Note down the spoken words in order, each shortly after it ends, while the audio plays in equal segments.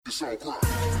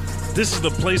This is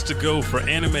the place to go for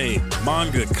anime,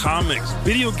 manga, comics,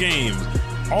 video games,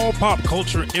 all pop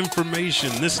culture information.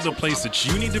 This is the place that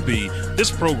you need to be.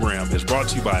 This program is brought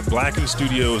to you by Blacken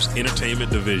Studios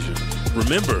Entertainment Division.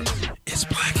 Remember, it's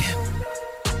Blacken.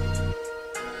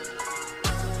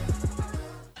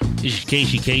 This is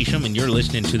Casey Kasem, and you're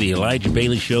listening to the Elijah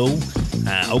Bailey Show,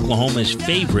 Oklahoma's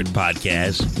favorite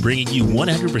podcast, bringing you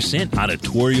 100%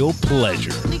 auditorial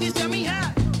pleasure.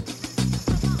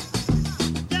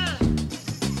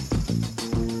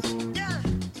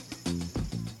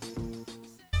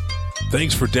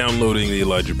 Thanks for downloading the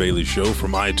Elijah Bailey Show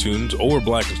from iTunes or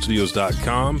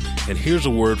blackenstudios.com. And here's a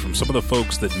word from some of the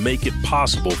folks that make it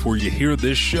possible for you to hear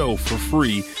this show for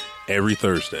free every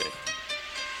Thursday.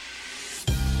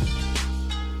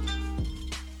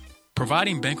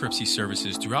 Providing bankruptcy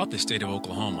services throughout the state of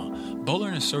Oklahoma,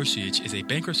 Bowler & Associates is a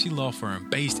bankruptcy law firm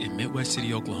based in Midwest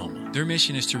City, Oklahoma. Their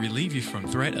mission is to relieve you from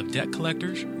threat of debt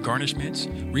collectors, garnishments,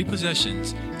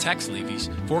 repossessions, tax levies,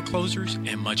 foreclosures,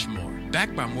 and much more.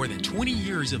 Backed by more than 20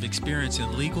 years of experience in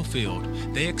the legal field,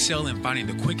 they excel in finding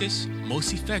the quickest,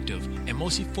 most effective, and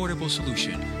most affordable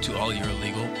solution to all your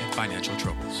legal and financial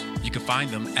troubles. You can find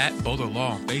them at Bowler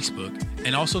Law on Facebook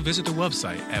and also visit their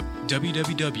website at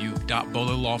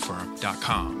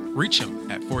www.bowlerlawfirm.com. Reach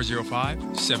them at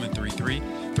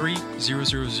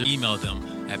 405-733-3000. Email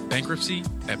them at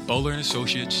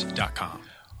bankruptcy@bowlerassociates.com.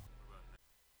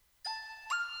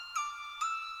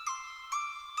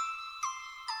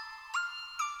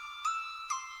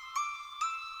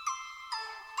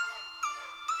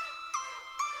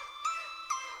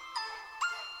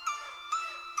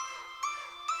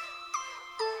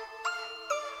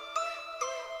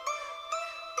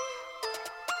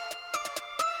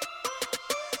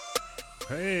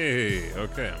 Hey,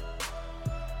 okay.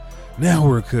 Now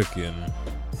we're cooking.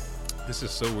 This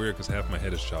is so weird because half my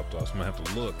head is chopped off, so I'm going to have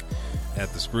to look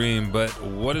at the screen. But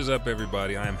what is up,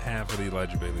 everybody? I am half of the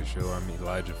Elijah Bailey Show. I'm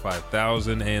Elijah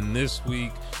 5000, and this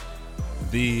week,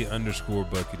 the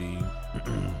 _Buckety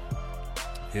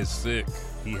is sick.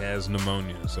 He has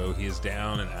pneumonia, so he is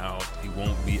down and out. He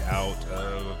won't be out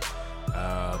of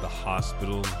the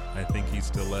hospital. I think he's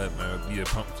still at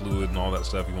pump fluid and all that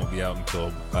stuff. He won't be out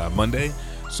until Monday.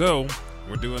 So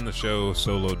we're doing the show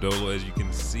solo dolo, as you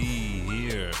can see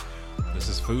here. This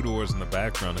is Food Wars in the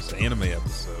background. It's an anime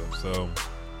episode, so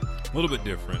a little bit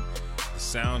different. The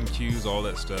sound cues, all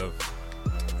that stuff,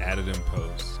 added in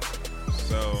post.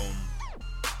 So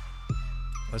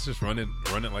let's just run it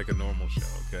like a normal show,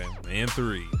 okay? And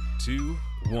 3, 2,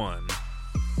 1.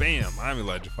 Bam! I'm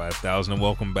Elijah 5000, and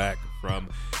welcome back from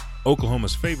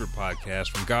Oklahoma's favorite podcast,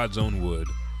 from God's own wood,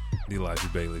 the Elijah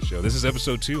Bailey Show. This is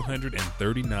episode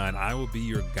 239. I will be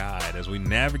your guide as we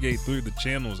navigate through the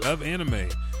channels of anime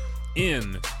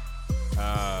in,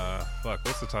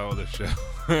 what's the title of this show?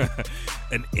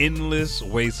 An endless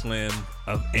wasteland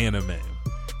of anime.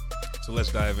 So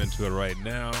let's dive into it right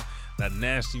now. That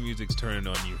nasty music's turning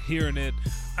on, you hearing it.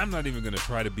 I'm not even going to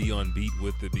try to be on beat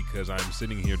with it because I'm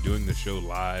sitting here doing the show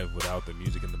live without the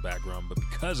music in the background. But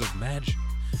because of magic,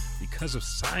 because of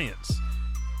science,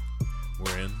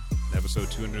 we're in. Episode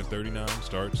 239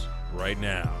 starts right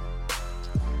now.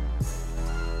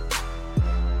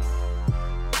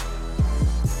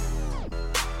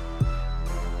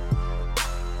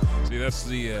 See, that's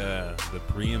the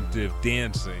preemptive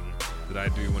dancing that I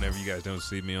do whenever you guys don't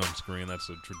see me on screen. That's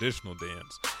a traditional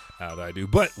dance that I do.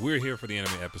 But we're here for the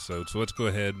anime episode, so let's go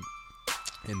ahead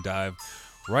and dive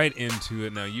right into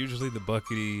it. Now, usually the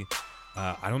Buckety,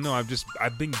 I don't know, I've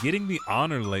been getting the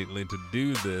honor lately to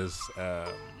do this.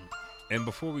 And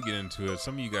before we get into it,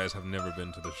 some of you guys have never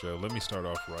been to the show. Let me start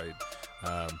off right.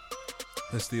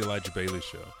 This is the Elijah Bailey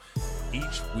Show.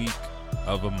 Each week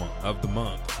of the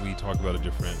month, we talk about a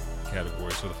different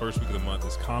category. So the first week of the month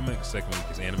is comics, second week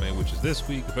is anime, which is this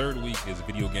week, third week is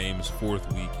video games, fourth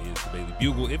week is the Bailey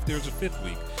Bugle. If there's a fifth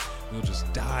week, we'll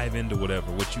just dive into whatever.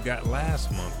 What you got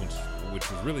last month, which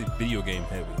was really video game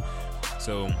heavy.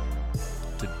 So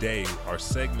today, our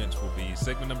segments will be,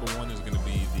 segment number 1 is going to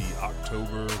be the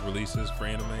October releases for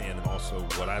anime, and then also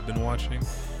what I've been watching.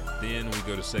 Then we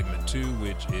go to segment 2,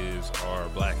 which is our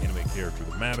Black Anime Character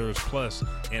That Matters, plus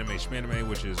Anime Schmanime,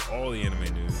 which is all the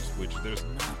anime news, which there's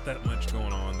not that much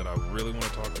going on that I really want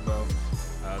to talk about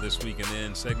this week. And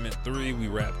then segment 3, we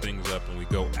wrap things up and we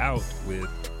go out with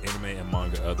anime and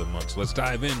manga of the month. So let's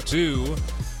dive into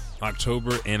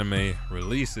October anime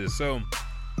releases. So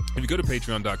if you go to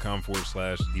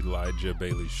patreon.com/Elijah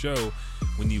Bailey Show,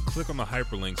 when you click on the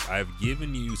hyperlinks, I've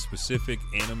given you specific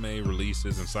anime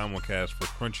releases and simulcasts for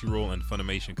Crunchyroll and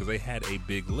Funimation because they had a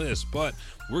big list. But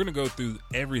we're going to go through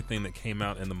everything that came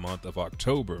out in the month of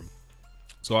October.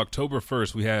 So October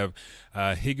 1st, we have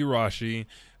Higurashi,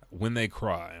 When They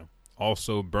Cry.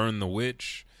 Also, Burn the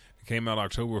Witch. It came out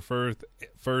October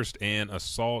 1st, and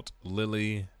Assault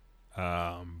Lily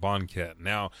Bonket.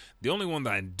 Now, the only one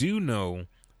that I do know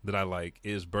that I like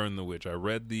is Burn the Witch. I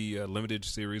read the limited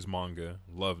series manga,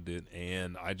 loved it,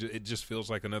 and it just feels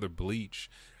like another Bleach,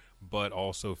 but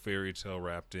also fairy tale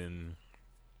wrapped in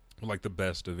like the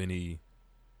best of any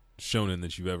shonen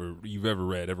that you've ever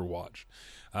read, ever watched.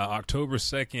 October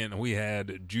 2nd, we had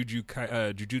Jujutsu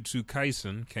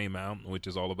Kaisen came out, which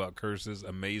is all about curses.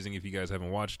 Amazing if you guys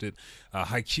haven't watched it.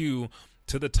 Haikyuu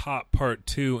to the Top Part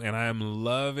 2, and I am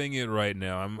loving it right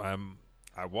now.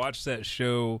 I watched that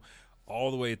show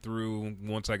all the way through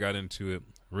once I got into it.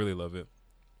 Really love it.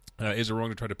 Is It Wrong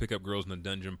to Try to Pick Up Girls in the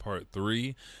Dungeon Part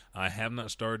 3? I have not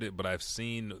started it, but I've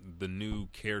seen the new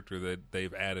character that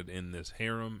they've added in this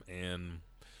harem, and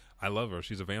I love her.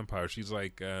 She's a vampire. She's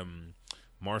like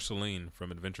Marceline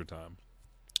from Adventure Time.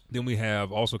 Then we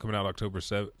have also coming out October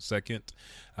 2nd,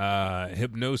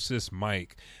 Hypnosis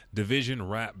Mike, Division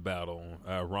Rap Battle,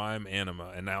 Rhyme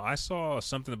Anima. And now I saw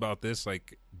something about this,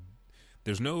 like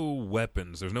there's no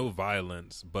weapons, there's no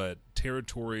violence, but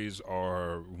territories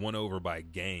are won over by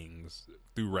gangs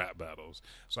through rap battles.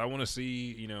 So I want to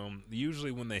see,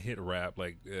 usually when they hit rap,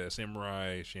 like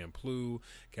Samurai Champloo,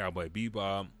 Cowboy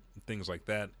Bebop, things like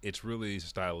that, it's really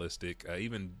stylistic.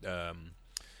 Even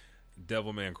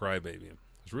Devilman Crybaby.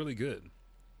 It's really good.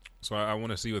 So I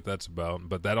want to see what that's about.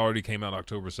 But that already came out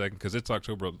October 2nd because it's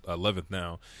October 11th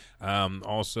now.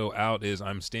 Also out is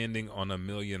I'm Standing on a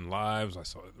Million Lives. I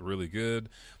saw it, really good.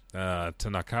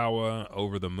 Tanakawa,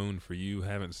 Over the Moon for You.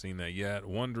 Haven't seen that yet.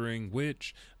 Wondering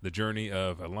Which, The Journey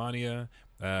of Elania.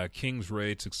 King's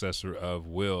Raid, successor of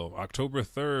Will. October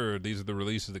 3rd, these are the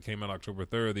releases that came out October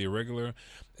 3rd. The Irregular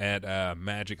at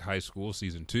Magic High School,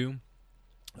 Season 2.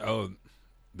 Oh,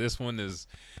 this one is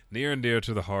near and dear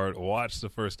to the heart. Watch the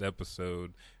first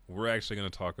episode. We're actually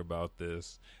going to talk about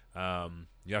this.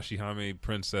 Yashihime,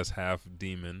 Princess Half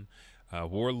Demon.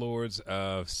 Warlords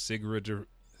of Sigridrifia.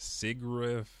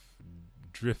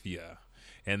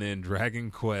 And then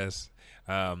Dragon Quest,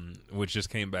 which just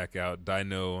came back out.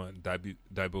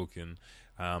 Daiboken.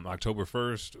 October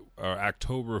 1st, or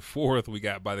October 4th, we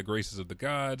got By the Graces of the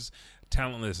Gods,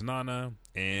 Talentless Nana,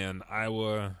 and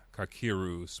Iowa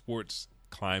Kakiru, Sports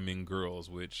Climbing Girls,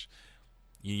 which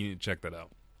you need to check that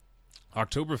out.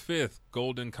 October 5th,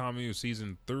 Golden Kamuy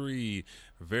Season 3.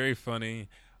 Very funny.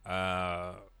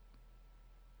 Yeah,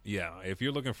 if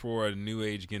you're looking for a new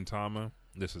age Gintama,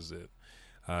 this is it.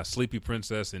 Sleepy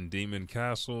Princess in Demon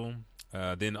Castle.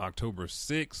 Then October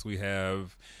 6th, we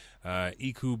have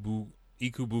Ikebukuro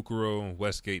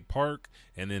Westgate Park,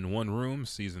 and then One Room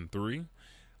Season 3.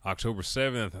 October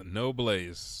 7th,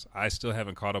 Noblesse. I still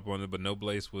haven't caught up on it, but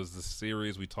Noblesse was the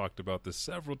series. We talked about this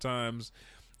several times.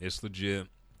 It's legit.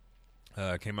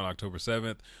 Came out October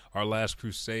 7th. Our Last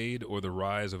Crusade, or The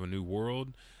Rise of a New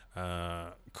World.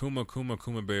 Kuma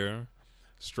Bear.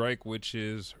 Strike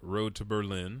Witches, Road to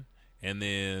Berlin. And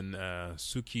then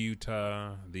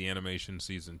Tsukiyuta, the animation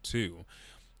Season 2.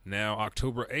 Now,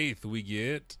 October 8th, we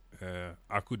get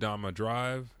Akudama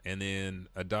Drive, and then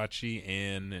Adachi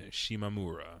and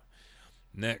Shimamura.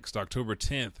 Next, October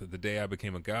 10th, The Day I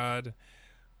Became a God,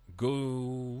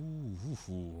 Gochumon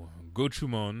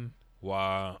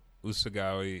wa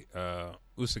Usagai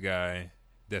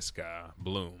Deska,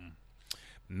 Bloom.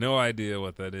 No idea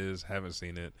what that is, haven't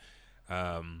seen it.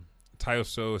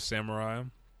 Taiyoso Samurai.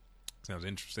 Sounds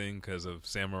interesting because of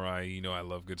Samurai. I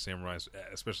love good samurais,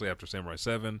 especially after Samurai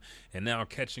 7. And now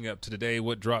catching up to today,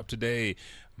 what dropped today?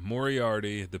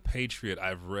 Moriarty, the Patriot.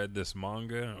 I've read this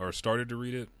manga, or started to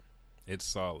read it. It's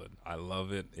solid. I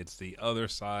love it. It's the other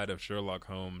side of Sherlock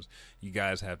Holmes. You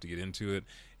guys have to get into it.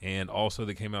 And also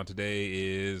that came out today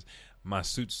is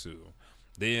Masutsu.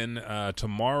 Then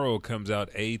tomorrow comes out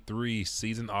A3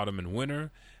 Season, Autumn, and Winter.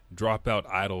 Dropout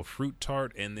Idol Fruit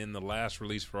Tart, and then the last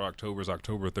release for October is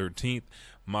October 13th,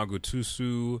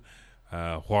 Magutusu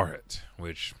Huaret,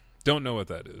 which don't know what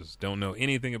that is. Don't know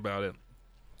anything about it.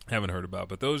 Haven't heard about it.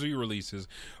 But those are your releases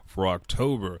for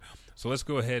October. So let's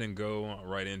go ahead and go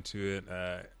right into it.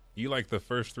 You like the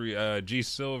first three, G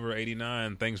Silver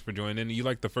 89, thanks for joining in. You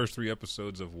like the first 3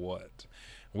 episodes of what?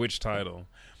 Which title?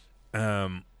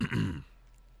 And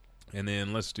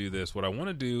then let's do this. What I want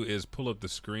to do is pull up the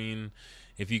screen.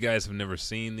 If you guys have never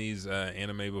seen these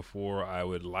anime before, I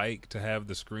would like to have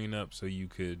the screen up so you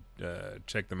could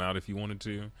check them out if you wanted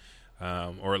to,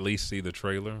 or at least see the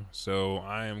trailer. So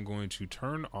I am going to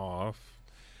turn off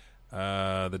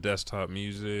the desktop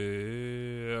music.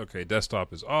 Okay,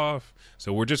 desktop is off.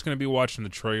 So we're just going to be watching the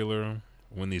trailer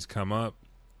when these come up.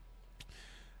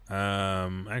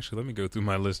 Actually, let me go through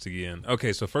my list again.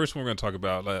 Okay, so first we're going to talk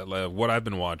about what I've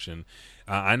been watching.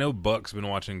 I know Buck's been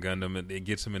watching Gundam, and it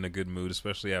gets him in a good mood,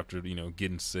 especially after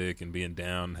getting sick and being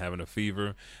down, having a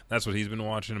fever. That's what he's been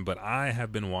watching. But I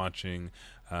have been watching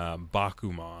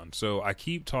Bakuman. So I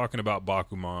keep talking about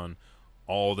Bakuman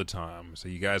all the time. So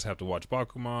you guys have to watch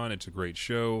Bakuman. It's a great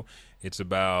show. It's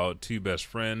about two best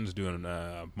friends doing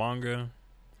manga.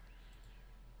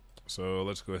 So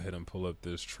let's go ahead and pull up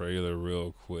this trailer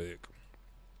real quick.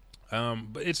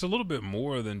 But it's a little bit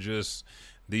more than just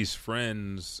these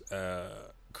friends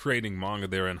creating manga.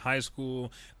 They're in high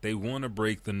school. They want to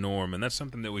break the norm. And that's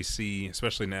something that we see,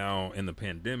 especially now in the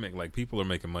pandemic. Like, people are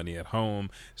making money at home,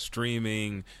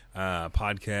 streaming,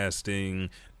 podcasting,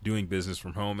 doing business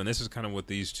from home. And this is kind of what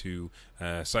these two,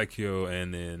 Saikyo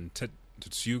and then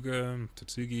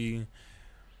Tetsugi,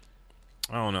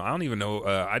 I don't know. I don't even know.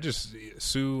 I just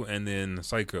Sue and then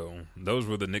Psycho. Those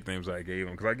were the nicknames I gave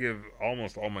them, because I give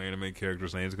almost all my anime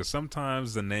characters names, because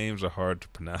sometimes the names are hard to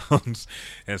pronounce,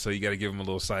 and so you got to give them a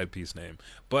little side piece name.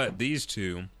 But these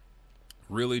two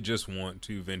really just want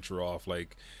to venture off.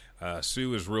 Like,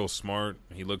 Sue is real smart.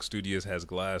 He looks studious, has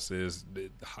glasses,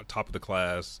 top of the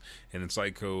class. And then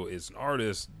Psycho is an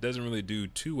artist, doesn't really do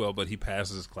too well, but he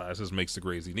passes his classes, makes the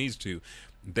grades he needs to.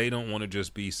 They don't want to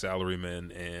just be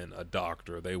salarymen and a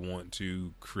doctor. They want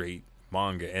to create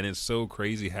manga. And it's so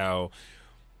crazy how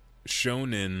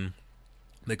Shonen,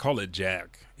 they call it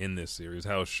Jack in this series,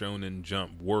 how Shonen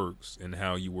Jump works, and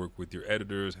how you work with your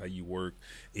editors, how you work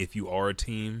if you are a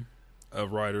team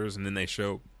of writers. And then they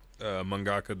show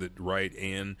mangaka that write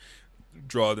and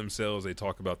draw themselves. They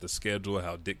talk about the schedule,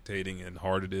 how dictating and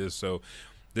hard it is. So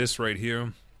this right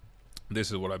here, this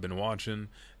is what I've been watching.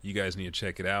 You guys need to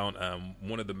check it out.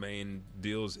 One of the main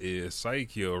deals is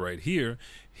Saikyo right here.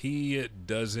 He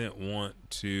doesn't want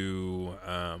to.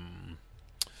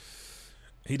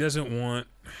 He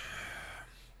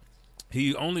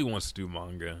only wants to do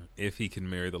manga if he can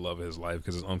marry the love of his life,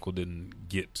 because his uncle didn't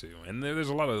get to. And there's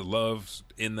a lot of love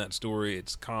in that story.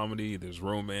 It's comedy, there's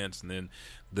romance, and then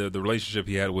the relationship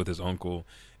he had with his uncle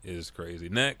is crazy.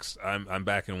 Next, I'm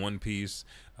back in One Piece.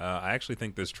 I actually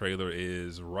think this trailer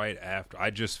is right after.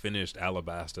 I just finished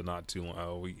Alabasta not too long.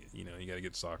 Oh, you got to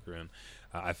get soccer in.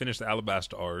 I finished the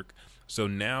Alabasta arc, so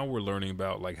now we're learning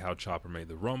about like how Chopper made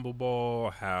the Rumble Ball,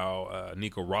 how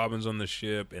Nico Robin's on the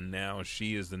ship, and now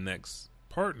she is the next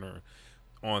partner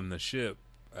on the ship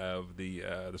of the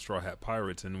Straw Hat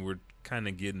Pirates, and we're kind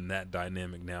of getting that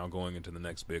dynamic now going into the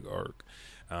next big arc.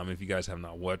 If you guys have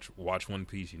not watched One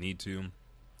Piece, you need to.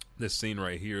 This scene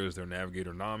right here is their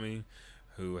navigator Nami,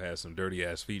 who has some dirty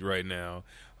ass feet right now,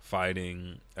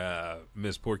 fighting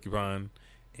Miss Porcupine,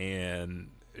 and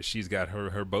she's got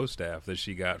her bow staff that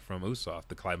she got from Usopp,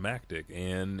 the climactic,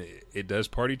 and it does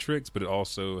party tricks, but it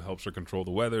also helps her control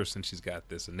the weather, since she's got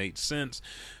this innate sense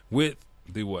with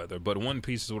the weather. But One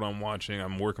Piece is what I'm watching.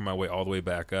 I'm working my way all the way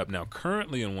back up. Now,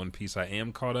 currently in One Piece, I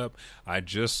am caught up. I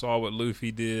just saw what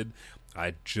Luffy did.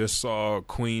 I just saw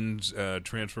Queen's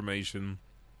transformation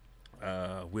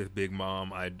with Big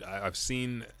Mom. I've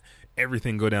seen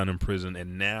everything go down in prison,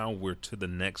 and now we're to the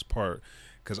next part,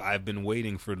 because I've been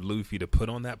waiting for Luffy to put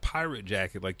on that pirate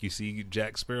jacket like you see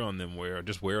Jack Sparrow on them wear.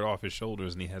 Just wear it off his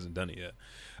shoulders, and he hasn't done it yet.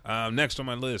 Next on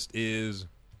my list is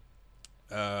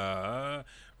Robihachi.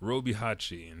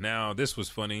 Now, this was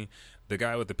funny. The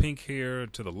guy with the pink hair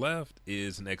to the left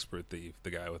is an expert thief. The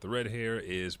guy with the red hair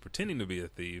is pretending to be a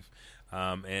thief,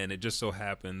 and it just so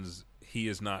happens he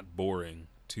is not boring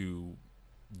to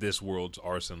this world's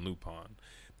Arsene Lupin.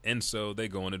 And so they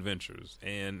go on adventures.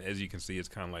 And as you can see, it's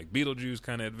kind of like Beetlejuice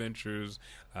kind of adventures.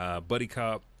 Buddy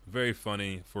Cop, very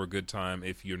funny for a good time.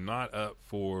 If you're not up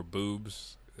for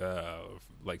boobs,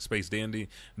 like Space Dandy,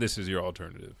 this is your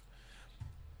alternative.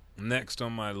 Next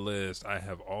on my list, I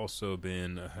have also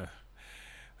been...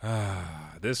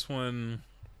 this one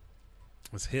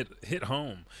was hit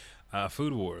home.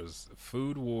 Food Wars.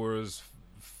 Food Wars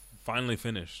finally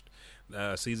finished.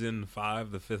 Season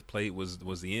 5, the 5th plate was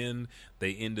the end.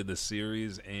 They ended the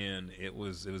series, and it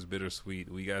was bittersweet.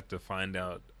 We got to find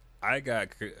out. I got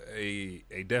a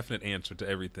definite answer to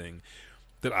everything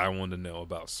that I wanted to know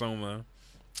about Soma,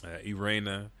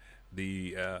 Irena,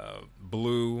 the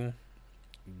Blue,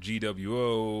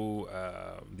 GWO,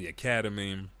 the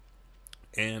Academy,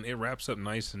 and it wraps up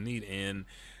nice and neat. And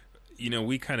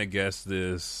we kind of guessed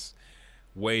this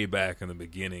way back in the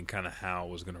beginning, kind of how it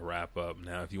was going to wrap up.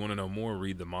 Now, if you want to know more,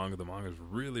 read the manga. The manga is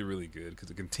really, really good,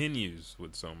 because it continues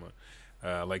with Soma,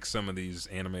 like some of these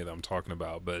anime that I'm talking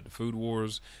about. But Food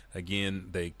Wars, again,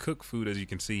 they cook food. As you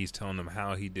can see, he's telling them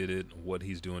how he did it, what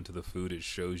he's doing to the food. It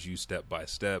shows you step by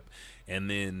step. And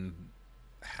then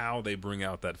how they bring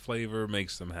out that flavor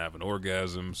makes them have an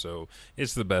orgasm. So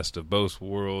it's the best of both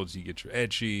worlds. You get your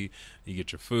ecchi, you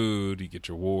get your food, you get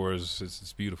your wars.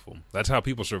 It's beautiful. That's how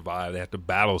people survive. They have to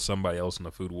battle somebody else in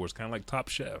the food wars, kind of like Top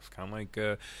Chef, kind of like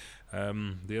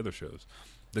the other shows.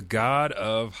 The God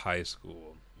of High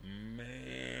School.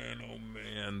 Man, oh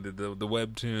man, the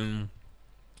webtoon,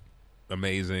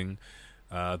 amazing.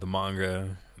 The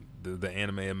manga, the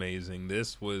anime, amazing.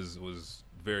 This was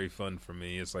very fun for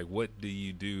me. It's like, what do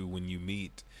you do when you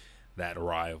meet that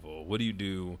rival? What do you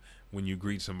do when you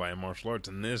greet somebody in martial arts?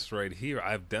 And this right here,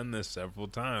 I've done this several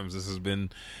times. This has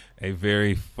been a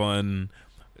very fun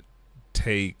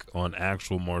take on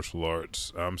actual martial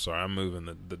arts. I'm sorry, I'm moving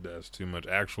the desk too much.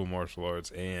 Actual martial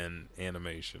arts and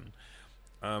animation.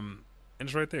 And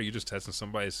it's right there. You're just testing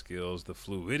somebody's skills, the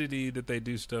fluidity that they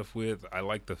do stuff with. I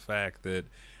like the fact that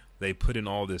they put in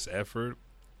all this effort.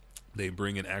 They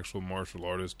bring in actual martial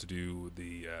artists to do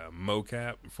the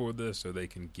mocap for this so they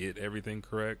can get everything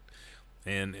correct.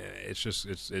 And it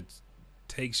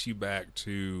takes you back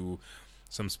to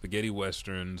some spaghetti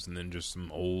westerns and then just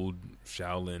some old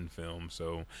Shaolin films.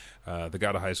 So The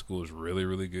God of High School is really,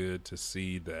 really good to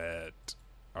see that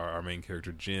our main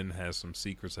character Jin has some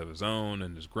secrets of his own,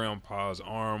 and his grandpa's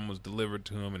arm was delivered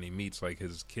to him, and he meets like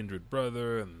his kindred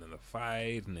brother, and then the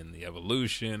fight, and then the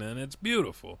evolution, and it's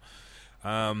beautiful.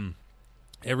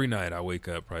 Every night I wake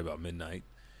up probably about midnight,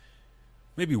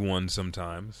 maybe 1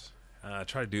 sometimes. I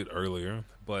try to do it earlier,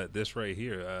 but this right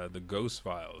here, the Ghost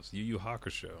Files, Yu Yu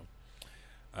Hakusho,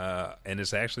 and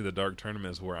it's actually the Dark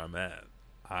Tournament is where I'm at.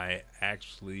 I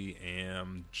actually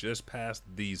am just past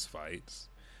these fights,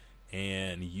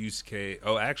 and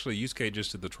Yusuke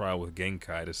just did the trial with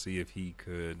Genkai to see if he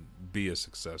could be a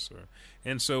successor.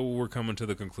 And so we're coming to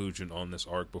the conclusion on this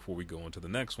arc before we go into the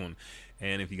next one.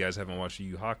 And if you guys haven't watched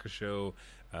Yu Yu Hakusho,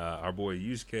 our boy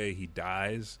Yusuke, he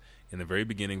dies in the very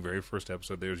beginning, very first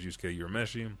episode. There's Yusuke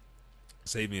Urameshi,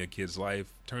 saving a kid's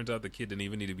life. Turns out the kid didn't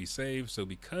even need to be saved. So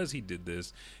because he did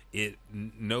this,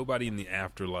 nobody in the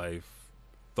afterlife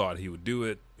thought he would do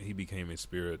it. He became a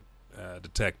spirit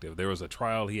detective. There was a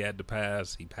trial he had to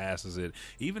pass. He passes it.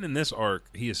 Even in this arc,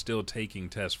 he is still taking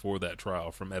tests for that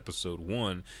trial from episode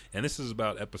 1. And this is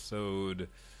about episode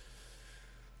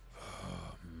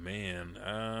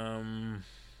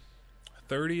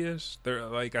 30ish.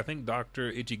 Like, I think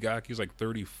Dr. Ichigaki's like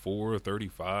 34 or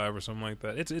 35 or something like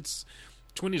that. It's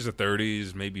 20s or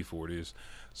 30s, maybe 40s.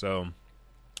 So,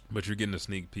 but you're getting a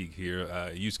sneak peek here.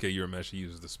 Yusuke Urameshi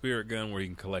uses the spirit gun where he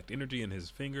can collect energy in his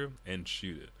finger and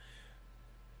shoot it.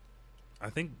 I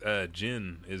think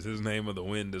Jin is his name of the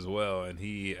wind as well, and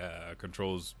he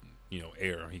controls,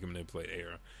 air. He can manipulate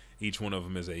air. Each one of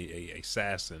them is a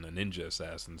assassin, a ninja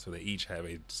assassin, so they each have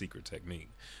a secret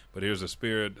technique. But here's a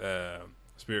spirit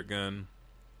gun,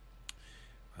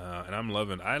 and I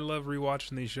love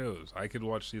rewatching these shows. I could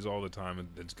watch these all the time.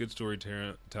 It's good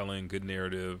storytelling, good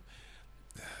narrative,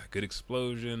 good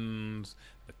explosions,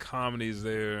 the comedy's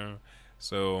there,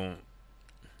 so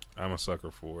I'm a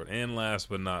sucker for it. And last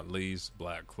but not least,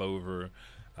 Black Clover.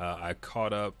 I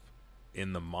caught up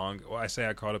in the manga. Well, I say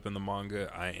I caught up in the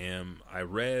manga. I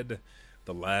read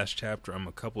the last chapter. I'm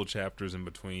a couple chapters in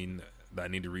between that I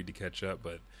need to read to catch up,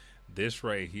 but this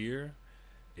right here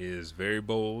is very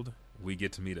bold. We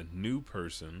get to meet a new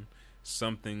person,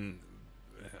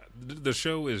 the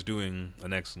show is doing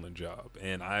an excellent job,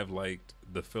 and I've liked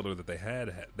the filler that they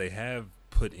have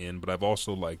put in, but I've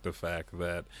also liked the fact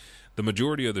that the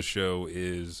majority of the show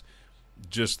is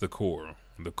just the core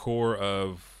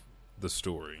of the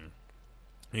story,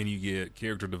 and you get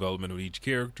character development with each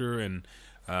character. And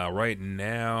right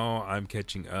now I'm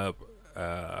catching up.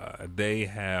 They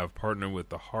have partnered with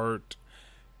the Heart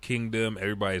Kingdom.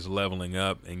 Everybody's leveling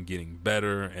up and getting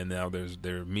better, and now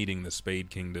they're meeting the Spade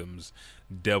Kingdom's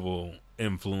devil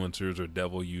influencers or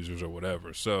devil users or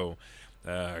whatever. So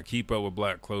keep up with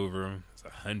Black Clover. It's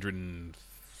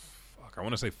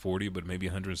 40, but maybe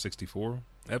 164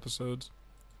 episodes.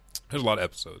 There's a lot of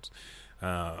episodes,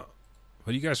 but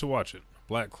you guys should watch it.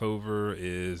 Black Clover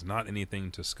is not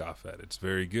anything to scoff at. It's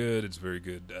very good. It's very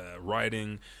good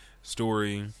writing,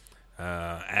 story,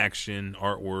 action,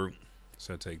 artwork.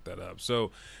 So take that up.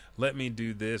 So let me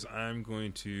do this. I'm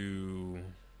going to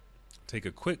take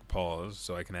a quick pause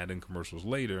so I can add in commercials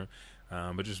later,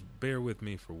 but just bear with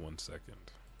me for 1 second.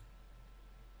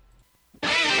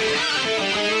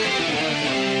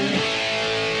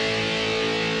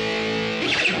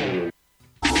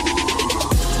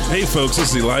 Hey folks,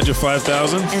 this is Elijah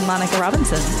 5000 and Monica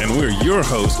Robinson. and we're your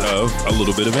host of A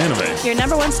Little Bit of Anime. Your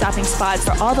number one stopping spot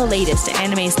for all the latest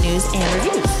anime's news and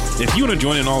reviews. If you want to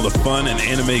join in all the fun and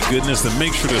anime goodness, then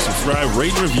make sure to subscribe,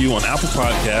 rate, and review on Apple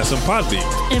Podcasts and Podbean.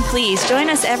 And please join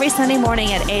us every Sunday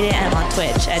morning at 8 a.m. on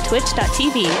Twitch at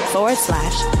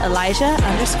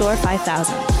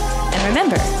twitch.tv/Elijah_5000. And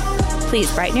remember,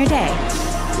 please brighten your day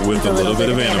With a little bit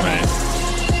of anime.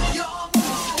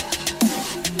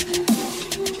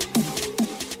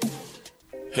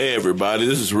 Hey everybody,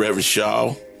 this is Reverend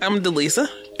Shaw, I'm Delisa.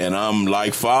 and I'm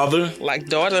like father, Like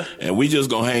daughter. and we just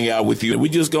gonna hang out with you. We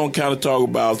just gonna kind of talk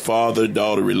about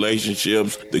father-daughter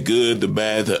relationships, the good, the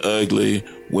bad, the ugly,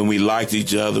 when we like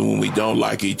each other, when we don't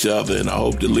like each other, and I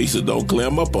hope Delisa don't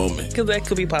clam up on me. Because that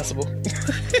could be possible.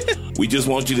 We just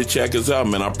want you to check us out,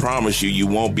 man. I promise you, you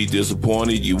won't be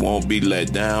disappointed, you won't be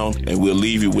let down, and we'll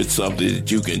leave you with something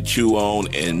that you can chew on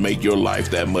and make your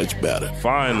life that much better.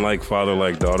 Find Like Father,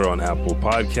 Like Daughter on Apple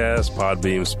Podcasts,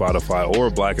 Podbeam, Spotify, or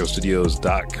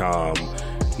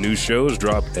blackoutstudios.com. New shows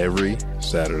drop every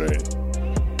Saturday.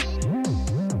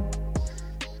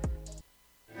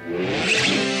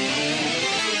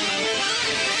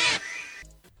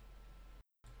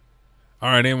 All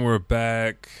right, and we're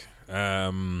back.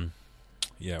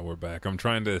 Yeah, we're back. I'm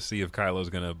trying to see if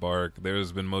Kylo's going to bark.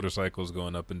 There's been motorcycles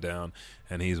going up and down,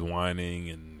 and he's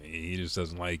whining, and he just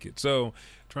doesn't like it. So,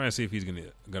 trying to see if he's going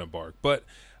to bark. But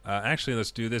actually, let's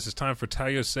do this. It's time for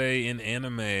Taiyosei in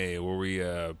Anime, where we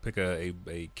pick a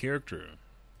character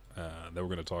that we're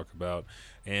going to talk about.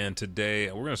 And today,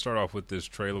 we're going to start off with this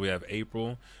trailer. We have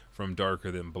April from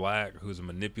Darker Than Black, who's a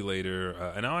manipulator.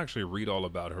 And I'll actually read all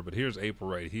about her, but here's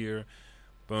April right here.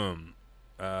 Boom.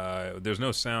 There's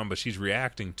no sound, but she's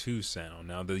reacting to sound.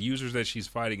 Now, the users that she's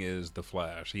fighting is the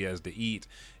Flash. He has to eat.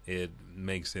 It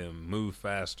makes him move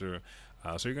faster.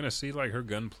 So you're going to see, like, her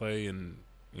gunplay and,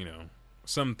 you know,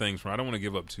 some things. I don't want to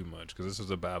give up too much because this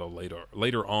is a battle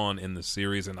later on in the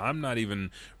series, and I'm not even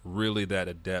really that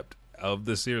adept of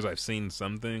the series. I've seen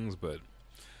some things, but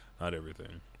not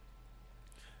everything.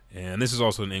 And this is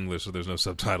also in English, so there's no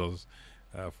subtitles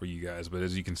for you guys. But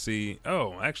as you can see,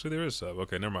 oh, actually there is sub.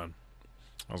 Okay, never mind.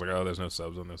 I was like, oh, there's no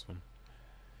subs on this one.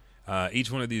 Each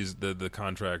one of these, the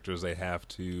contractors, they have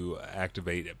to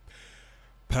activate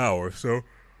power. So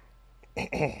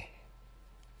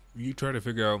you try to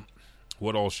figure out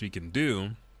what all she can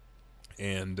do.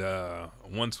 And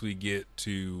once we get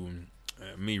to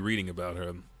me reading about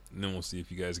her, then we'll see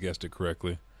if you guys guessed it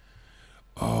correctly.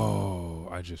 Oh,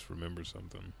 I just remembered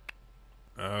something.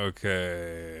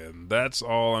 Okay, that's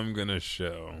all I'm going to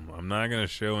show. I'm not going to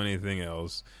show anything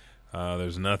else.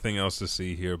 There's nothing else to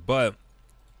see here, but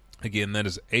again, that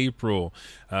is April.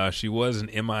 She was an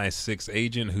MI6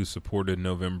 agent who supported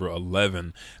November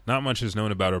 11. Not much is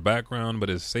known about her background, but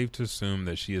it's safe to assume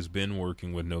that she has been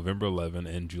working with November 11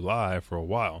 and July for a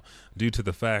while, due to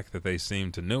the fact that they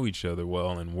seem to know each other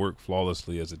well and work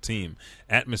flawlessly as a team.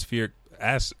 Atmospheric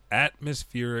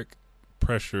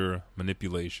pressure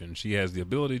manipulation. She has the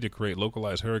ability to create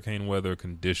localized hurricane weather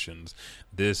conditions,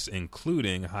 this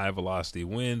including high velocity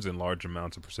winds and large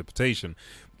amounts of precipitation.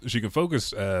 She can focus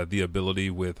the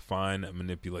ability with fine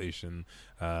manipulation.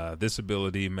 This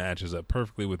ability matches up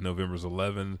perfectly with November's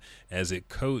 11 as it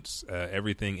coats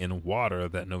everything in water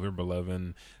that November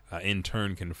 11 in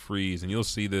turn can freeze. And you'll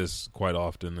see this quite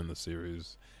often in the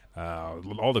series.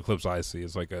 All the clips I see,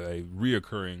 it's like a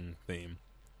reoccurring theme.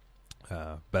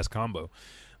 Best combo.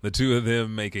 The two of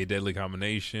them make a deadly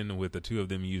combination, with the two of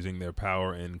them using their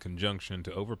power in conjunction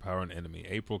to overpower an enemy.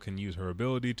 April can use her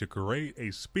ability to create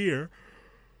a spear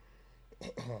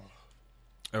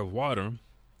of water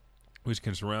which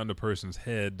can surround a person's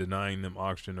head, denying them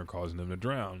oxygen or causing them to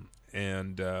drown.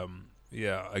 And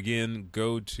yeah, again,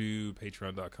 go to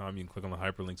patreon.com. You can click on the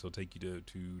hyperlinks. It'll take you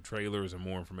to trailers and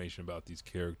more information about these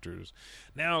characters.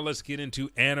 Now let's get into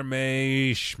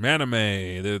anime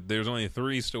schmanime. There's only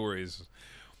 3 stories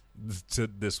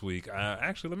this week.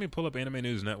 Actually, let me pull up Anime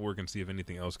News Network and see if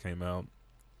anything else came out.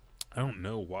 I don't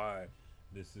know why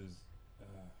this is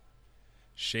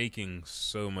shaking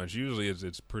so much. Usually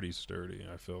it's pretty sturdy,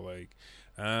 I feel like.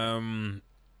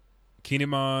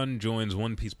 Kinemon joins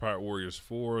One Piece Pirate Warriors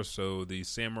 4, so the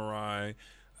samurai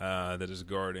that is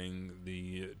guarding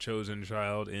the chosen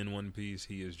child in One Piece,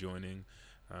 he is joining.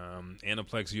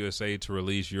 Aniplex USA to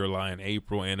release Your Lie in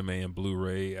April, anime and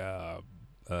Blu-ray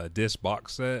disc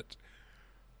box set.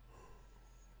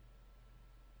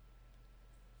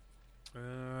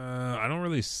 I don't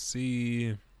really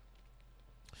see...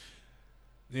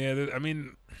 Yeah, I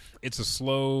mean, it's a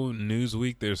slow news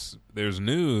week. There's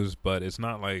news, but it's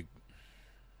not like...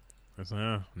 It's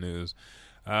news.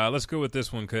 Let's go with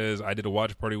this one because I did a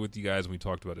watch party with you guys and we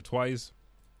talked about it twice.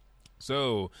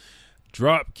 So,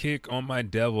 Drop Kick on My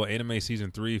Devil anime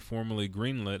season 3 formally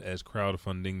greenlit as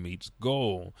crowdfunding meets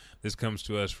goal. This comes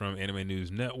to us from Anime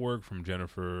News Network from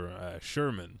Jennifer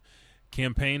Sherman.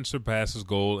 Campaign surpasses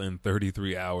goal in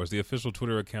 33 hours. The official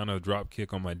Twitter account of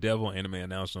Dropkick on My Devil anime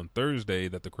announced on Thursday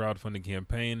that the crowdfunding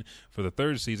campaign for the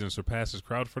third season surpasses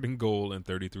crowdfunding goal in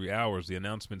 33 hours. The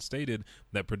announcement stated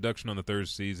that production on the third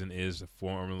season is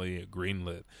formally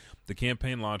greenlit. The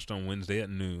campaign launched on Wednesday at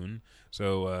noon,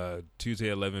 so Tuesday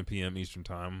at 11 p.m. Eastern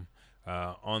Time,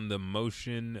 on the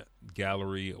Motion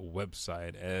Gallery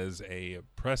website. As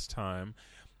of press time,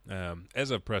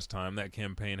 that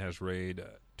campaign has raised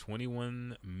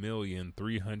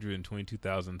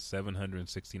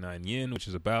 21,322,769 yen, which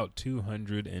is about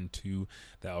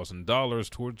 $202,000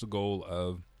 towards the goal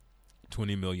of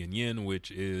 20 million yen,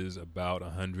 which is about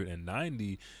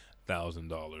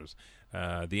 $190,000.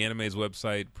 The anime's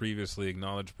website previously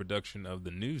acknowledged production of the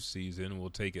new season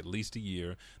will take at least a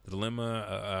year. The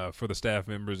dilemma for the staff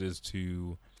members is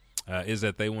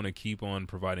that they want to keep on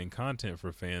providing content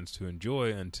for fans to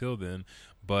enjoy until then,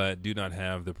 but do not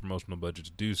have the promotional budget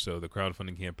to do so. The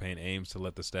crowdfunding campaign aims to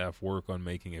let the staff work on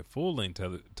making a full-length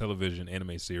television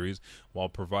anime series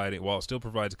while it still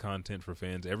provides content for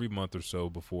fans every month or so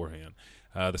beforehand.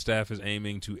 The staff is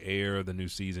aiming to air the new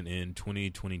season in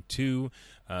 2022,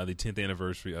 the 10th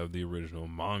anniversary of the original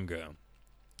manga.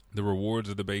 The rewards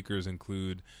of the bakers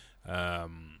include...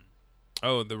 the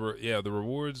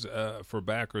rewards for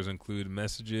backers include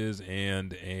messages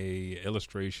and a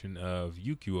illustration of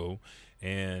Yukio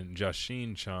and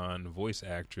Jashin-chan voice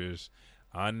actress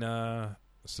Anna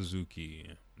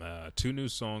Suzuki. 2 new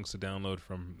songs to download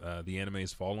from the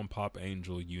anime's Fallen Pop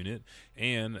Angel unit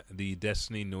and the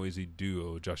Destiny Noisy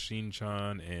duo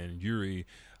Jashin-chan and Yuri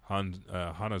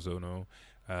Hanazono.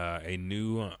 A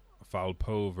new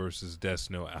Falpo versus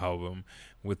Desno album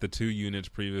with the 2 units'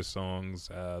 previous songs,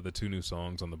 the 2 new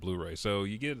songs on the Blu-ray. So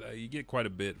you get quite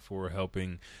a bit for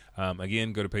helping.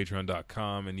 Again, go to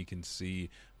patreon.com and you can see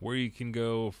where you can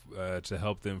go to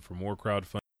help them for more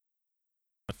crowdfunding.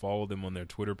 Follow them on their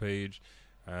Twitter page.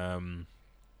 I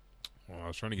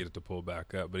was trying to get it to pull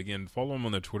back up, but again, follow them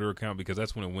on their Twitter account because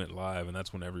that's when it went live, and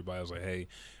that's when everybody was like, hey,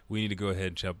 we need to go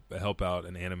ahead and help out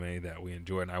an anime that we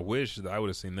enjoy. And I wish that I would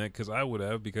have seen that because I would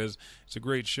have, because it's a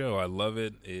great show. I love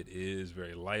it. It is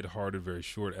very lighthearted, very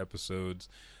short episodes.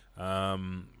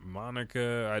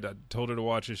 Monica, I told her to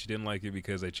watch it. She didn't like it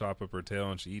because they chop up her tail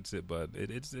and she eats it, but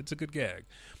it's a good gag.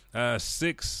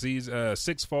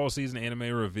 6 fall season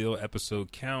anime reveal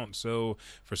episode count. So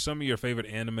for some of your favorite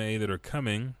anime that are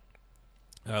coming,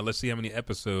 let's see how many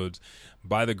episodes.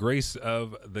 By the Grace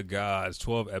of the Gods,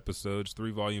 12 episodes,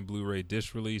 3-volume Blu-ray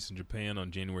disc release in Japan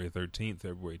on January 13th,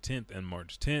 February 10th, and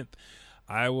March 10th.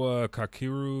 Iowa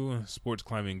Kakiru, Sports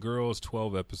Climbing Girls,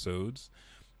 12 episodes.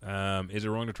 Is it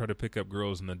wrong to try to pick up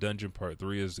girls in the dungeon? Part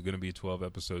 3 is going to be a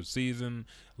 12-episode season.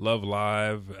 Love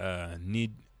Live,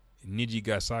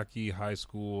 Nijigasaki High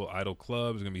School Idol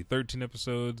Club is going to be 13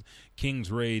 episodes.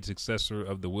 King's Raid, Successor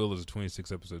of the Will, is a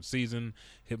 26-episode season.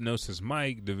 Hypnosis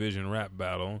Mike, Division Rap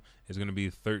Battle, is going to be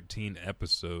 13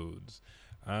 episodes.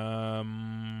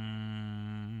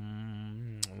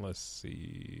 Let's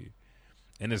see.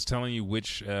 And it's telling you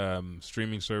which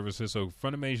streaming services. So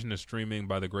Funimation is streaming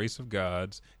By the Grace of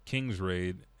Gods, King's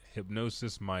Raid,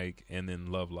 Hypnosis Mike, and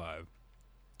then Love Live.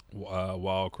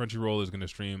 While Crunchyroll is going to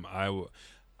stream Iowa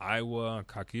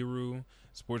Kakiru,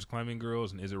 Sports Climbing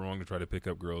Girls, and Is It Wrong to Try to Pick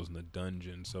Up Girls in the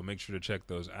Dungeon. So make sure to check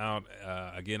those out.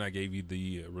 Again, I gave you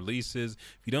the releases.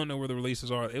 If you don't know where the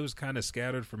releases are, it was kind of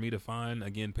scattered for me to find.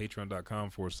 Again,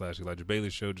 patreon.com/Elijah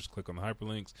Bailey Show. Just click on the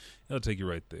hyperlinks. It'll take you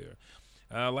right there.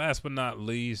 Last but not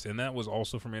least, and that was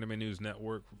also from Anime News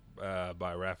Network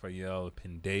by Raphael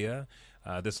Pindea.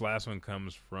 This last one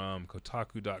comes from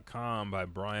Kotaku.com by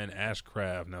Brian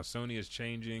Ashcraft. Now, Sony is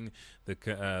changing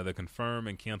the confirm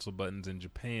and cancel buttons in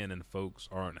Japan, and folks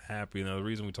aren't happy. Now, the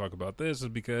reason we talk about this is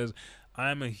because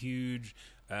I'm a huge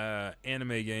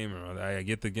anime gamer. I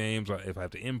get the games. If I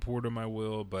have to import them, I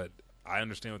will, but I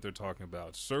understand what they're talking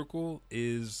about. Circle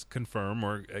is confirm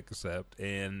or accept,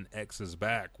 and X is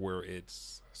back where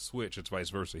it's switch. It's vice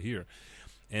versa here.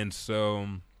 And so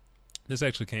this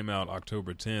actually came out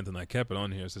October 10th, and I kept it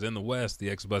on here. It says, in the West, the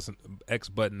X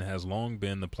button has long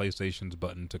been the PlayStation's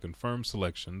button to confirm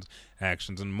selections,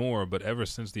 actions, and more. But ever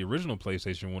since the original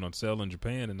PlayStation went on sale in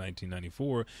Japan in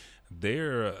 1994,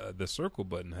 the circle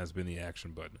button has been the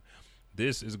action button.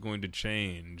 This is going to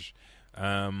change.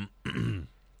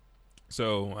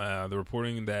 So they're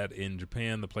reporting that in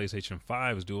Japan, the PlayStation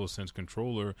 5's DualSense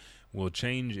controller will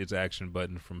change its action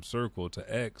button from circle to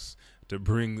X to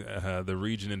bring the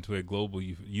region into a global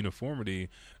uniformity.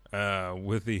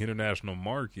 With the international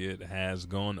market has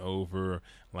gone over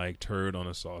like turd on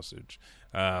a sausage.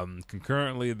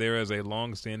 Concurrently, there is a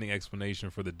long-standing explanation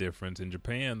for the difference. In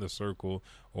Japan, the circle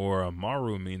or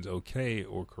maru means okay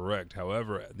or correct.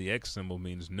 However, the X symbol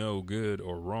means no, good,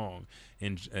 or wrong.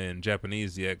 In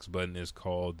Japanese, the X button is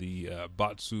called the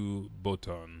batsu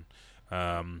botan,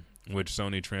 which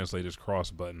Sony translates as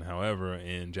cross button. However,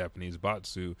 in Japanese,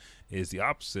 batsu is the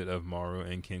opposite of maru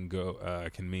and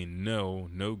can mean no,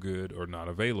 no good, or not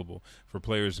available. For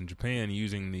players in Japan,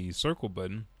 using the circle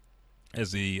button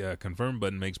as the confirm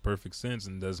button makes perfect sense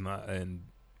and does not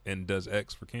and does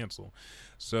X for cancel.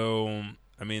 So,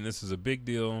 I mean, this is a big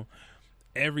deal.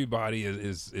 Everybody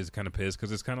is kind of pissed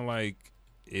because it's kind of like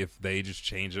if they just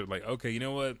change it, like, okay, you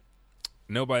know what?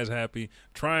 Nobody's happy.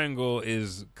 Triangle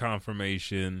is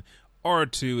confirmation.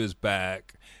 R2 is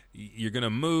back. You're going to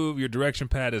move. Your direction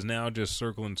pad is now just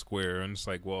circle and square. And it's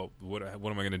like, well, what am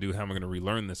I going to do? How am I going to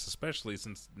relearn this? Especially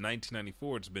since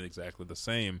 1994, it's been exactly the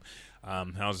same.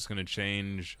 How's this going to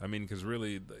change? I mean, because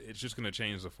really, it's just going to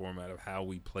change the format of how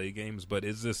we play games. But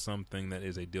is this something that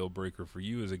is a deal breaker for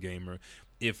you as a gamer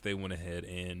if they went ahead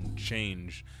and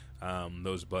change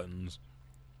those buttons?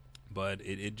 But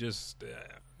it just,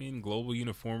 I mean, global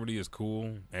uniformity is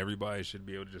cool. Everybody should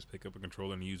be able to just pick up a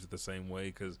controller and use it the same way.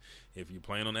 Because if you're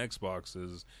playing on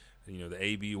Xboxes, you know, the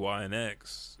A, B, Y, and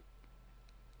X,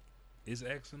 is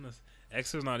X in this?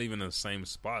 X is not even in the same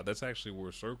spot. That's actually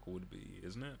where circle would be,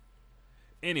 isn't it?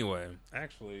 Anyway,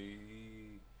 actually,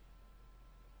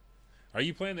 are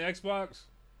you playing the Xbox?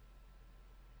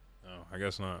 Oh, I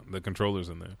guess not. The controller's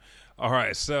in there. All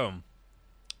right, so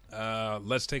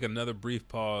let's take another brief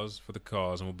pause for the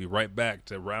cause, and we'll be right back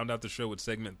to round out the show with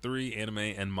segment 3, anime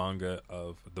and manga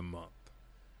of the month.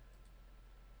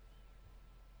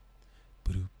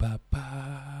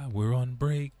 Ba-do-ba-ba, we're on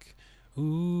break.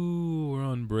 Ooh, we're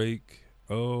on break.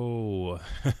 Oh,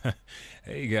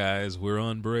 hey guys, we're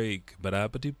on break.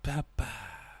 Ba-da-ba-do-ba-ba.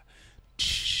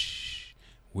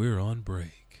 We're on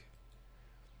break.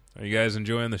 Are you guys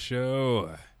enjoying the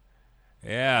show?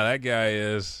 Yeah, that guy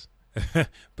is.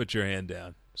 Put your hand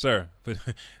down, sir.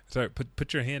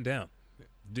 Put your hand down.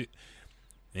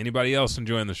 Anybody else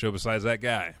enjoying the show besides that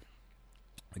guy?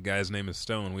 The guy's name is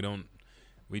Stone. We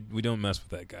don't mess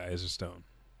with that guy. It's a Stone.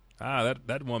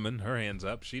 That woman, her hand's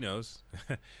up. She knows.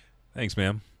 Thanks,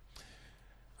 ma'am.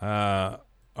 All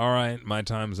right, my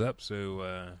time's up.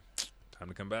 So time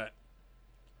to come back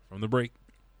from the break.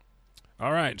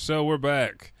 All right, so we're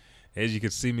back. As you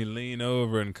can see me lean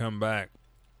over and come back.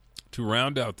 To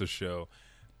round out the show,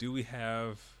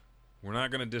 we're not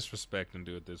going to disrespect and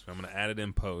do it this way. I'm going to add it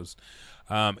in post.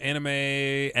 Anime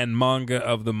and manga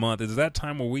of the month. It's that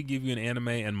time where we give you an anime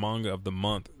and manga of the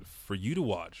month for you to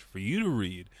watch, for you to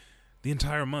read the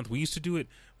entire month. We used to do it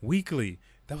weekly.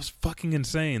 That was fucking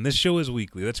insane. This show is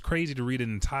weekly. That's crazy to read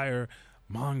an entire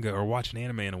manga or watch an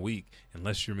anime in a week.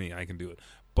 Unless you're me, I can do it.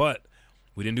 But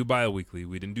we didn't do bi-weekly.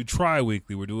 We didn't do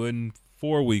tri-weekly. We're doing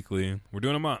 4-weekly. We're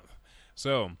doing a month.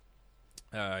 So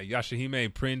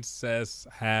Yashahime Princess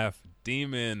Half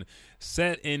Demon,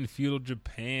 set in feudal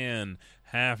Japan.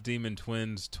 Half demon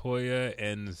twins Toya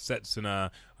and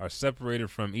Setsuna are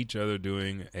separated from each other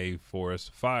during a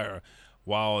forest fire.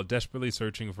 While desperately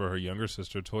searching for her younger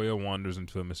sister, Toya wanders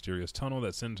into a mysterious tunnel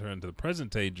that sends her into the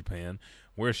present-day Japan,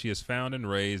 where she is found and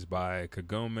raised by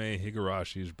Kagome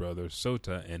Higarashi's brother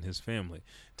Sota and his family.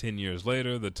 10 years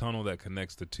later, the tunnel that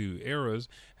connects the two eras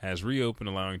has reopened,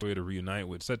 allowing Toya to reunite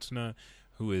with Setsuna,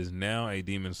 who is now a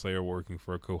demon slayer working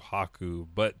for Kohaku.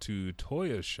 But to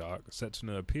Toya's shock,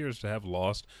 Setsuna appears to have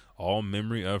lost all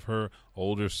memory of her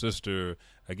older sister.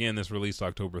 Again, this released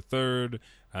October 3rd.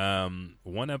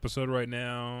 One episode right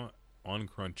now on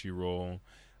Crunchyroll.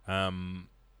 I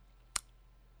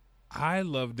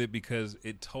loved it because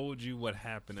it told you what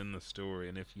happened in the story.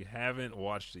 And if you haven't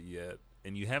watched it yet,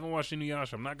 and you haven't watched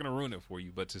Inuyasha, I'm not going to ruin it for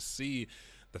you. But to see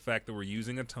the fact that we're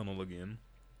using a tunnel again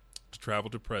to travel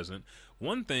to present.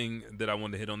 One thing that I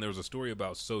wanted to hit on, there was a story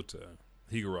about Sota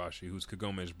Higurashi, who's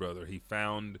Kagome's brother. He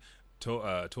found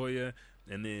Toya,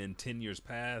 and then 10 years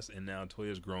passed, and now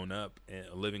Toya's grown up and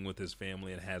living with his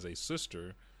family and has a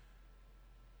sister,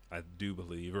 I do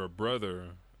believe, or a brother.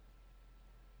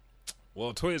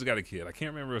 Well, Toya's got a kid. I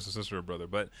can't remember if it's a sister or brother,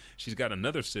 but she's got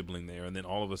another sibling there, and then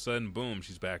all of a sudden, boom,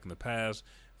 she's back in the past,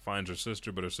 finds her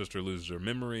sister, but her sister loses her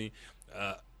memory.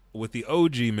 With the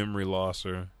OG memory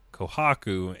losser,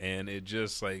 Kohaku, and it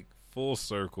just like full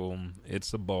circle.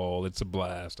 It's a ball. It's a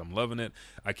blast. I'm loving it.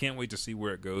 I can't wait to see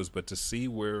where it goes, but to see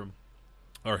where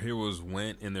our heroes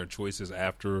went in their choices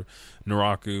after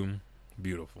Naraku,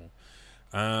 beautiful.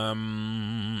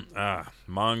 Manga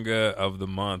of the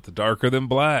month, Darker Than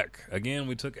Black. Again,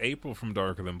 we took April from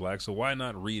Darker Than Black, so why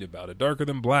not read about it? Darker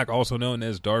Than Black, also known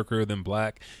as Darker Than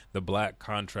Black, The Black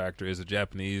Contractor, is a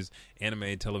Japanese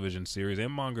anime television series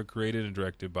and manga created and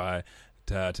directed by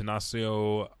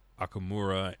Tanasio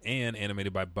Akamura and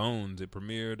animated by Bones. It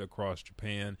premiered across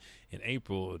Japan in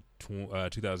April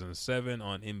 2007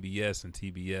 on MBS and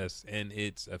TBS and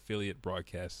its affiliate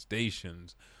broadcast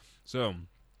stations. So,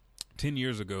 10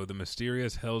 years ago, the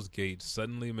mysterious Hell's Gate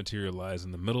suddenly materialized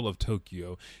in the middle of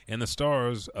Tokyo, and the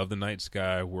stars of the night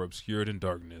sky were obscured in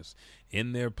darkness.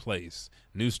 In their place,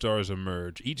 new stars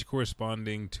emerge, each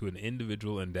corresponding to an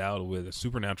individual endowed with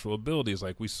supernatural abilities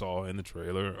like we saw in the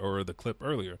trailer or the clip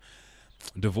earlier.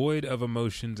 Devoid of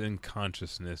emotions and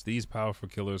consciousness, these powerful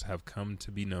killers have come to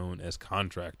be known as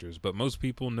contractors, but most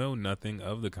people know nothing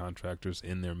of the contractors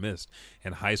in their midst,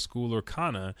 and high schooler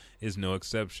Kana is no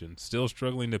exception. Still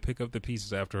struggling to pick up the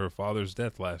pieces after her father's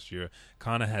death last year,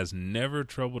 Kana has never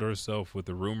troubled herself with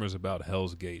the rumors about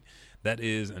Hell's Gate. That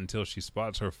is, until she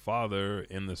spots her father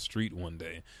in the street one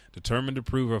day. Determined to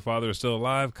prove her father is still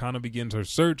alive, Kana begins her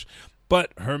search,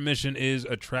 but her mission is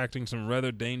attracting some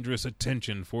rather dangerous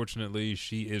attention. Fortunately,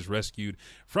 she is rescued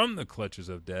from the clutches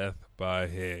of death by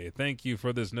Hey. Thank you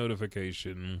for this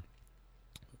notification.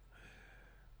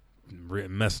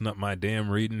 Messing up my damn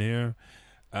reading here.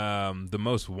 The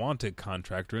most wanted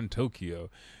contractor in Tokyo.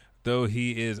 Though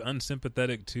he is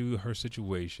unsympathetic to her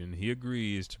situation, he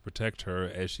agrees to protect her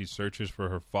as she searches for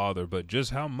her father. But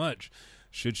just how much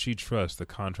should she trust the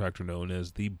contractor known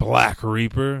as the Black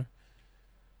Reaper?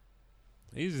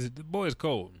 The boy's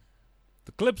cold.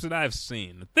 The clips that I've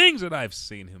seen, the things that I've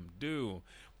seen him do,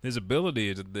 his ability,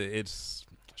 it's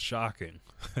shocking.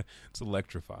 It's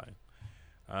electrifying.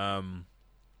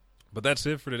 But that's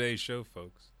it for today's show,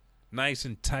 folks. Nice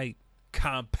and tight,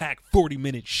 compact,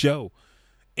 40-minute show.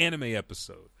 Anime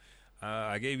episode.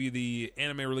 I gave you the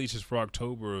anime releases for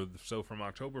October. So from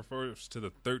October 1st to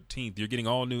the 13th, you're getting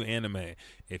all new anime.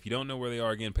 If you don't know where they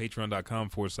are, again,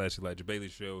 patreon.com/Elijah Bailey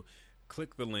Show.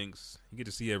 Click the links. You get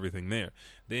to see everything there.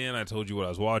 Then I told you what I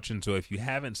was watching. So if you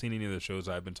haven't seen any of the shows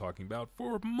I've been talking about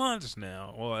for months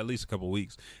now, well, at least a couple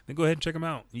weeks, then go ahead and check them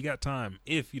out. You got time.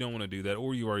 If you don't want to do that,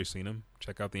 or you've already seen them,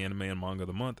 check out the anime and manga of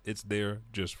the month. It's there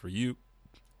just for you.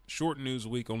 Short news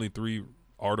week, only 3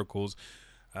 articles.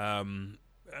 I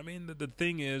mean, the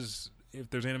thing is, if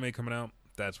there's anime coming out,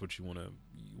 that's what you want to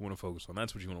focus on.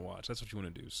 That's what you want to watch. That's what you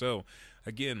want to do. So,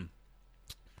 again,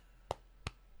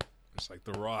 it's like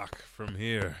The Rock from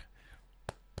here.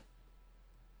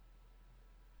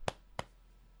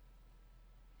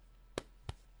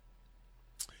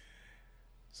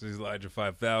 This is Elijah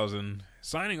 5000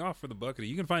 signing off for the Buckety.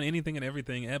 You can find anything and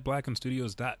everything at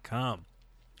blackandstudios.com.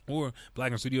 Or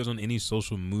Black and Studios on any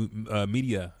social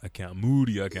media account,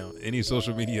 any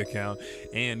social media account.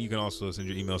 And you can also send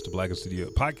your emails to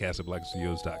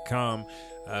podcast@blackandstudios.com.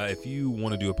 If you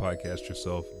want to do a podcast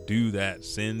yourself, do that.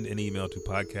 Send an email to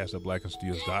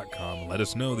podcast@blackandstudios.com. Let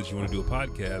us know that you want to do a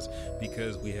podcast,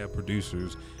 because we have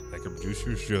producers that can produce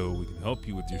your show. We can help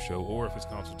you with your show, or if it's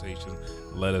consultation,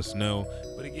 let us know.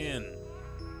 But again,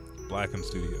 Black and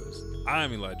Studios.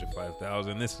 I'm Elijah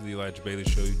 5000. This is the Elijah Bailey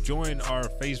Show. Join our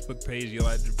Facebook page, the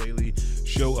Elijah Bailey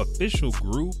Show official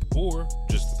group, or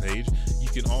just the page. You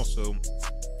can also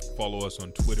follow us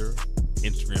on Twitter,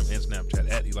 Instagram, and Snapchat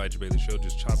at Elijah Bailey Show.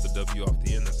 Just chop the W off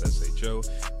the end. That's SHO.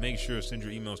 Make sure to send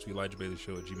your emails to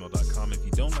ElijahBaileyShow@gmail.com. If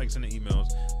you don't like sending emails,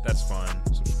 that's fine.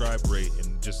 Subscribe, rate,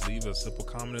 and just leave a simple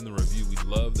comment in the review. We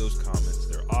love those comments.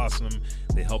 They're awesome.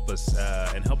 They help us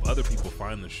and help other people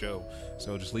find the show.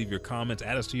 So just leave your comments.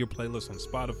 Add us to your playlist on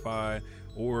Spotify,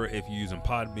 or if you're using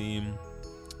Podbeam,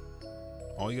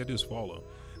 all you got to do is follow.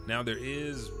 Now, there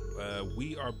is,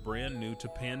 we are brand new to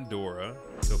Pandora,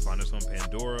 so find us on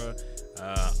Pandora.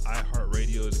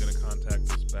 iHeartRadio is going to contact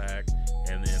us back,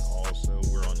 and then also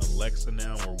we're on Alexa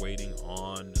now. We're waiting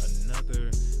on another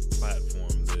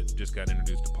platform that just got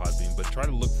introduced to Podbeam, but try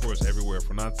to look for us everywhere. If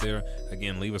we're not there,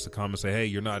 again, leave us a comment, say, hey,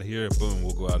 you're not here, boom,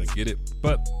 we'll go out and get it.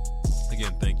 But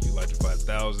again, thank you, Elijah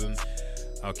 5000.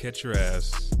 I'll catch your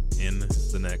ass in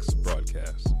the next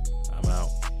broadcast. I'm out.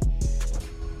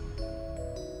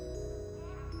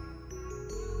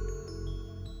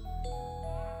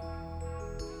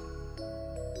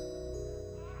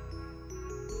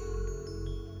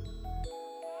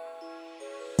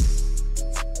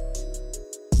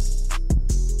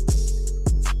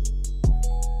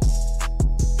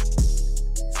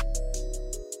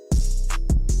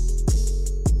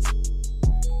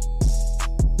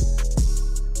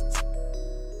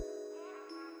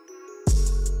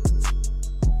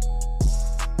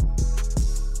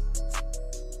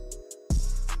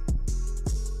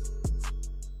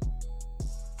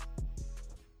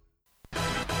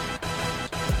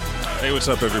 Hey, what's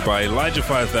up, everybody? Elijah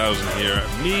 5000 here.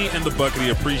 Me and the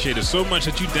Buckety appreciate it so much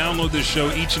that you download this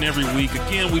show each and every week.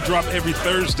 Again, we drop every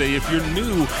Thursday. If you're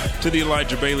new to the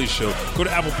Elijah Bailey Show, go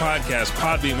to Apple Podcasts,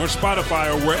 Podbean, or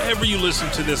Spotify, or wherever you listen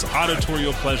to this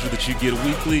auditorial pleasure that you get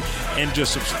weekly, and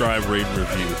just subscribe, rate, and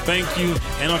review. Thank you,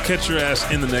 and I'll catch your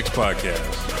ass in the next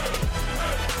podcast.